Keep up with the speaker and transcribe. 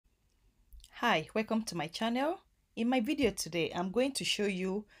Hi, welcome to my channel. In my video today, I'm going to show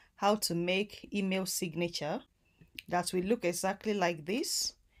you how to make email signature that will look exactly like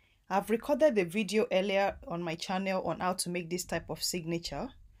this. I've recorded the video earlier on my channel on how to make this type of signature,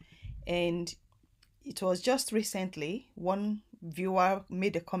 and it was just recently one viewer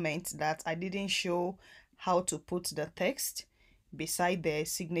made a comment that I didn't show how to put the text beside the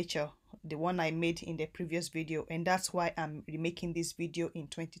signature, the one I made in the previous video, and that's why I'm remaking this video in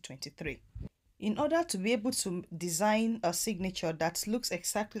 2023. In order to be able to design a signature that looks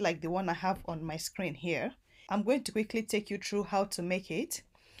exactly like the one I have on my screen here, I'm going to quickly take you through how to make it.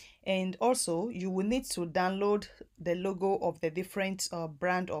 And also, you will need to download the logo of the different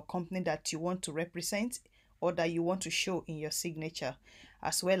brand or company that you want to represent or that you want to show in your signature,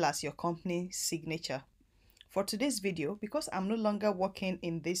 as well as your company signature. For today's video, because I'm no longer working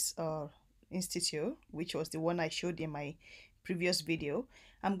in this institute, which was the one I showed in my previous video,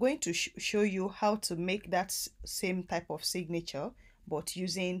 I'm going to show you how to make that same type of signature but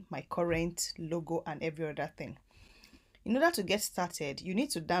using my current logo and every other thing. In order to get started, you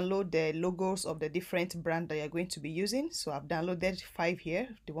need to download the logos of the different brands that you're going to be using. So I've downloaded 5 here,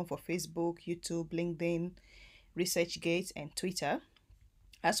 the one for Facebook, YouTube, LinkedIn, ResearchGate, and Twitter,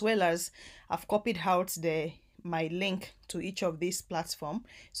 as well as I've copied out my link to each of these platforms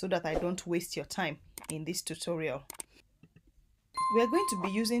so that I don't waste your time in this tutorial. We are going to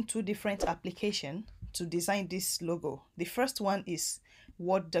be using 2 different applications to design this logo. The first one is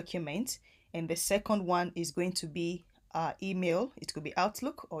Word document, and the second one is going to be email. It could be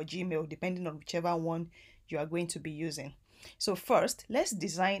Outlook or Gmail, depending on whichever one you are going to be using. So first, let's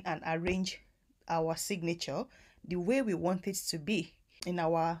design and arrange our signature the way we want it to be in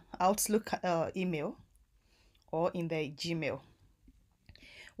our Outlook email or in the Gmail.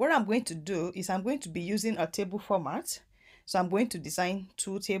 What I'm going to do is I'm going to be using a table format. So I'm going to design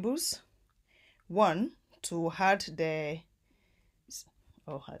 2 tables. One to add I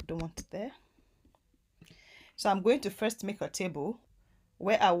don't want it there. So I'm going to first make a table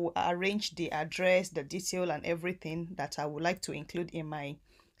where I will arrange the address, the detail, and everything that I would like to include in my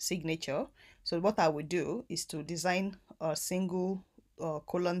signature. So what I will do is to design a single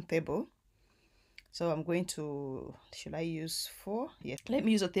column table. So I'm going to, should I use 4? Yes. Let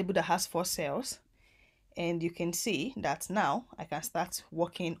me use a table that has 4 cells. And you can see that now I can start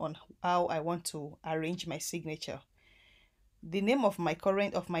working on how I want to arrange my signature. The name of my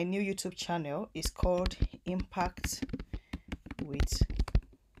new YouTube channel is called Impact with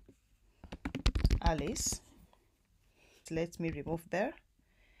Alice. Let me remove there.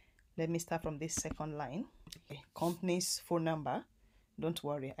 Let me start from this second line. Okay. Company's phone number. Don't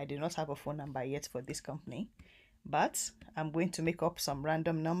worry, I do not have a phone number yet for this company, but I'm going to make up some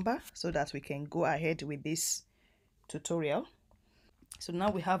random number so that we can go ahead with this tutorial. So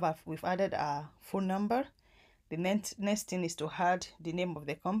now we've added our phone number. The next thing is to add the name of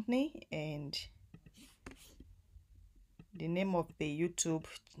the company, and the name of the YouTube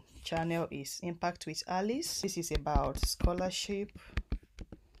channel is Impact with Alice. This is about scholarship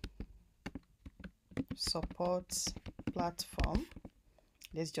support platform.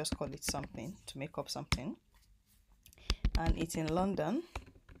 Let's just call it something to make up something. And it's in London,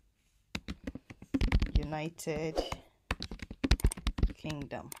 United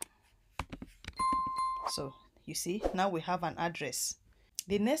Kingdom. So you see, now we have an address.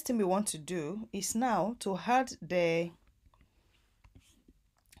 The next thing we want to do is now to add the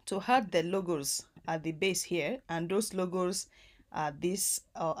logos at the base here, and those logos are this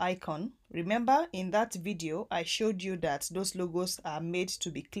icon. Remember, in that video I showed you that those logos are made to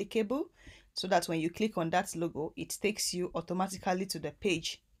be clickable, so that when you click on that logo, it takes you automatically to the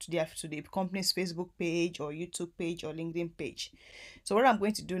page, to the company's Facebook page or YouTube page or LinkedIn page. So what I'm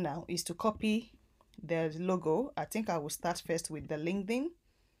going to do now is to copy the logo. I think I will start first with the LinkedIn.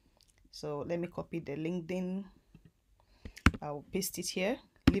 So let me copy the LinkedIn. I'll paste it here,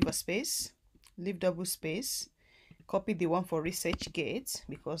 leave a space, leave double space, copy the one for ResearchGate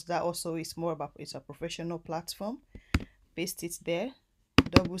because that also is more about, it's a professional platform. Paste it there,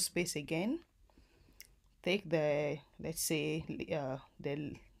 double space again. Take the, let's say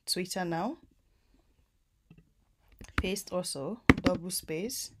the Twitter now, paste also, double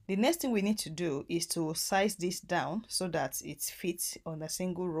space. The next thing we need to do is to size this down so that it fits on a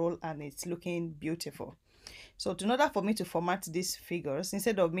single roll and it's looking beautiful. So in order for me to format these figures,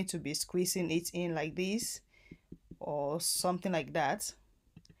 instead of me to be squeezing it in like this or something like that,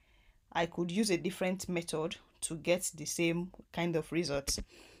 I could use a different method to get the same kind of results.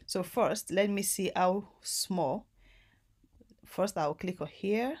 So first, let me see how small. First, I'll click on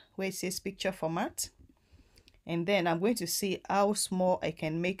here where it says picture format. And then I'm going to see how small I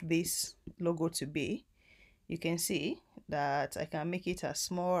can make this logo to be. You can see that I can make it as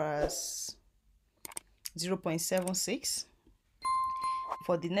small as 0.76.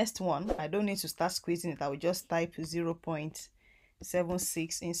 For the next one, I don't need to start squeezing it. I will just type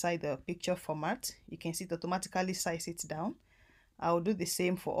 0.76 inside the picture format. You can see it automatically size it down. I'll do the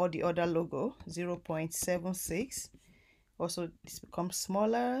same for all the other logo, 0.76. Also, this becomes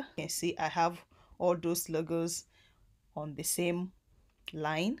smaller. You can see I have all those logos on the same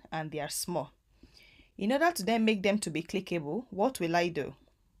line and they are small. In order to then make them to be clickable, what will I do?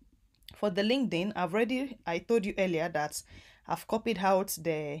 For the LinkedIn, I told you earlier that I've copied out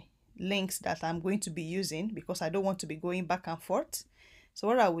the links that I'm going to be using because I don't want to be going back and forth. So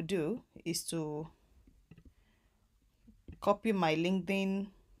what I will do is to copy my LinkedIn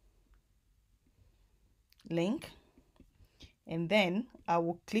link, and then I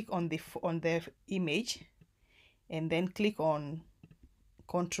will click on the image and then click on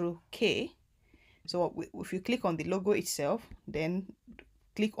Ctrl K. So if you click on the logo itself, then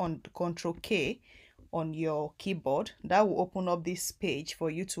click on Ctrl K on your keyboard, that will open up this page for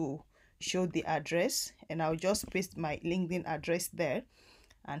you to show the address, and I'll just paste my LinkedIn address there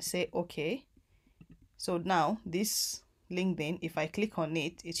and say okay. So now this LinkedIn, if I click on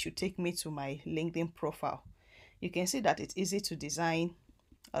it, it should take me to my LinkedIn profile. You can see that it's easy to design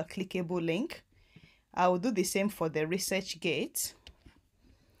a clickable link. I will do the same for the ResearchGate.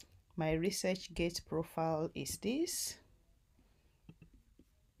 My ResearchGate profile is this.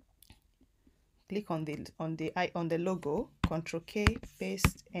 Click on the logo, Ctrl K,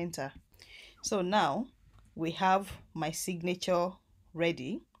 paste, enter. So now we have my signature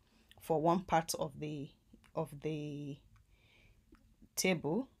ready for one part of the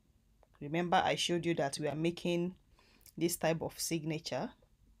table. Remember, I showed you that we are making this type of signature.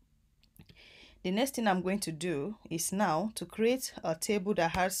 The next thing I'm going to do is now to create a table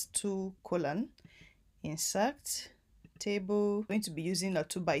that has 2 columns. Insert table. I'm going to be using a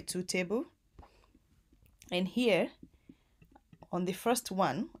 2x2 table. And here on the first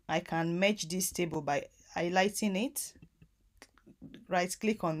one, I can merge this table by highlighting it, right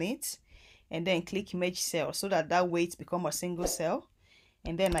click on it, and then click merge cell, so that way it becomes a single cell.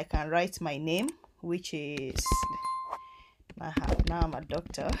 And then I can write my name, which is, now I'm a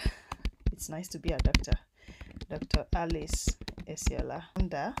doctor. It's nice to be a doctor. Dr. Alice Esiola. I'm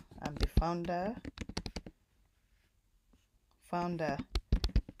the founder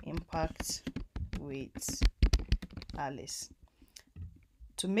impact with Alice.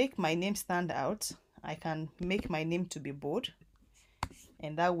 To make my name stand out, I can make my name to be bold,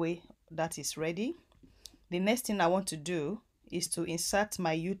 and that way that is ready. The next thing I want to do is to insert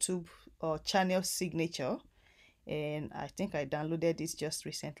my YouTube channel signature, and I think I downloaded this just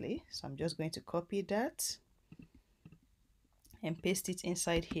recently, so I'm just going to copy that and paste it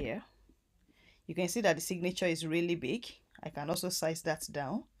inside here. You can see that the signature is really big. I can also size that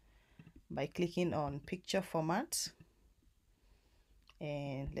down by clicking on picture format,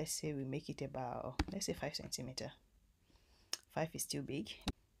 and let's say we make it about, let's say 5 centimeters. 5 is too big.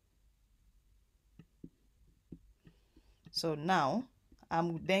 So now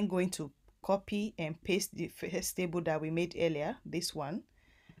I'm then going to copy and paste the first table that we made earlier, this one.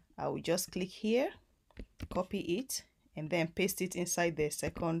 I will just click here, copy it, and then paste it inside the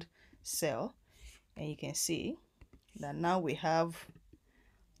second cell, and you can see that now we have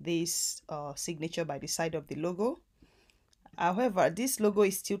this signature by the side of the logo. However, this logo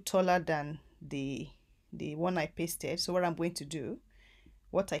is still taller than the one I pasted. So what I'm going to do,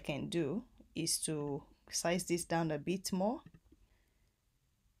 what I can do is to size this down a bit more,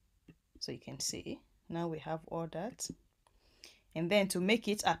 so you can see now we have all that. And then to make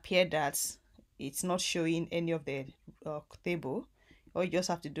it appear that it's not showing any of the table, all you just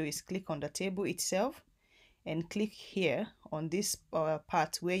have to do is click on the table itself and click here on this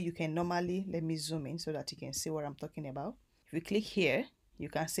part where you can normally, let me zoom in so that you can see what I'm talking about. If you click here, you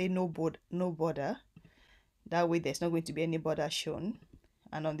can say no border. That way there's not going to be any border shown.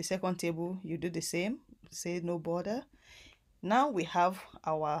 And on the second table, you do the same, say no border. Now we have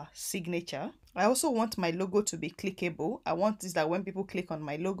our signature. I also want my logo to be clickable. I want this that when people click on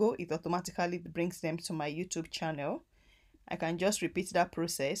my logo, it automatically brings them to my YouTube channel. I can just repeat that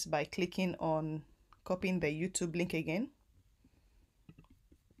process by clicking on copying the YouTube link again.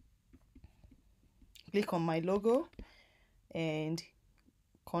 Click on my logo and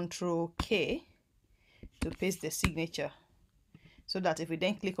Ctrl K to paste the signature, so that if we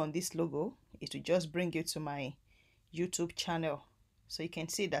then click on this logo, it will just bring you to my YouTube channel. So you can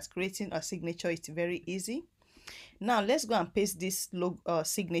see that creating a signature is very easy. Now let's go and paste this logo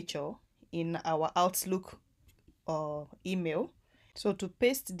signature in our Outlook email. So to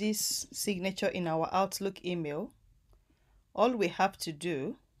paste this signature in our Outlook email, all we have to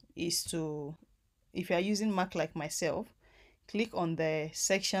do is to, if you are using Mac like myself, click on the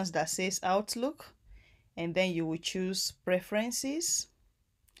sections that says Outlook, and then you will choose Preferences.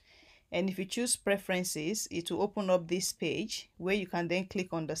 And if you choose Preferences, it will open up this page where you can then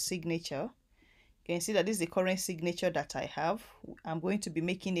click on the signature. You can see that this is the current signature that I have. I'm going to be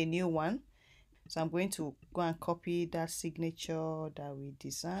making a new one. So I'm going to go and copy that signature that we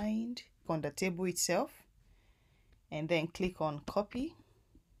designed on the table itself, and then click on copy,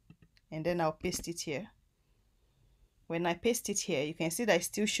 and then I'll paste it here. When I paste it here, you can see that it's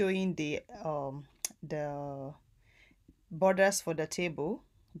still showing the borders for the table.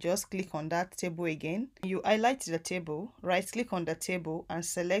 Just click on that table again. You highlight the table, right click on the table and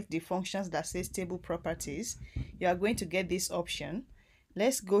select the functions that says table properties. You are going to get this option.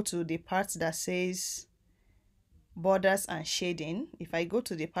 Let's go to the part that says borders and shading. If I go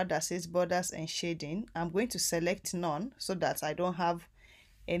to the part that says borders and shading, I'm going to select none so that I don't have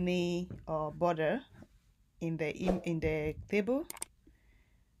any border in the table.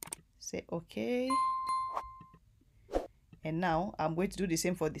 Say okay. And now I'm going to do the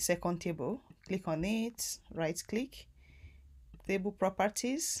same for the second table. Click on it, right click, table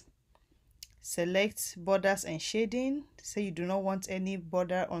properties, select borders and shading, say you do not want any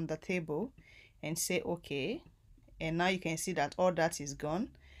border on the table, and say okay. And now you can see that all that is gone,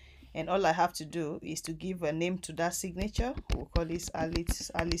 and all I have to do is to give a name to that signature. We'll call this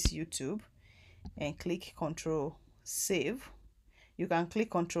Alice YouTube, and click Control Save. You can click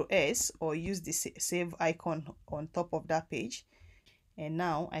Control S or use the save icon on top of that page. And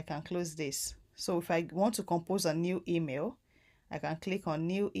now I can close this. So if I want to compose a new email, I can click on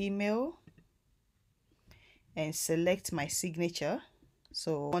New Email and select my signature.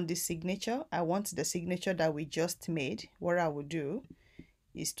 So on this signature, I want the signature that we just made. What I will do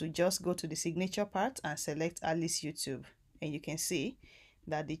is to just go to the signature part and select Alice YouTube, and you can see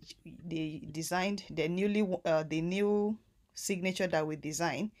that the new signature that we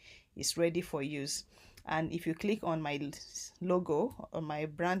designed is ready for use. And if you click on my logo, on my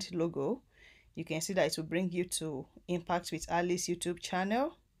brand logo, you can see that it will bring you to Impact with Alice YouTube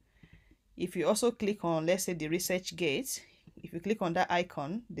channel. If you also click on, let's say, the research gate, if you click on that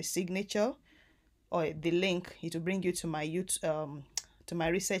icon, the signature or the link, it will bring you to my YouTube to my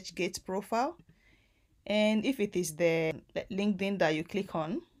research gate profile. And if it is the LinkedIn that you click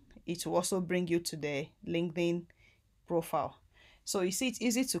on, it will also bring you to the LinkedIn profile. So you see, it's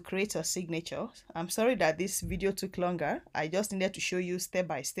easy to create a signature. I'm sorry that this video took longer. I just needed to show you step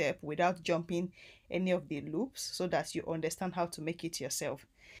by step without jumping any of the loops so that you understand how to make it yourself.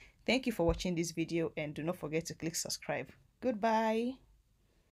 Thank you for watching this video, and do not forget to click subscribe. Goodbye.